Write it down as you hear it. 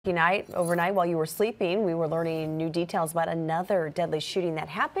Overnight, while you were sleeping, we were learning new details about another deadly shooting that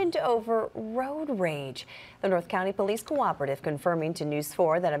happened over road rage. The North County Police Cooperative confirming to News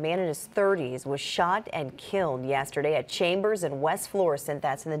 4 that a man in his 30s was shot and killed yesterday at Chambers and West Florissant.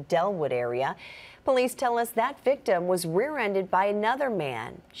 That's in the Dellwood area. Police tell us that victim was rear-ended by another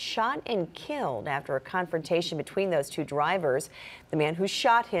man, shot and killed after a confrontation between those two drivers. The man who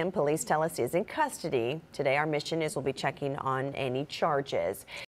shot him, police tell us, is in custody. Today, our mission is we'll be checking on any charges.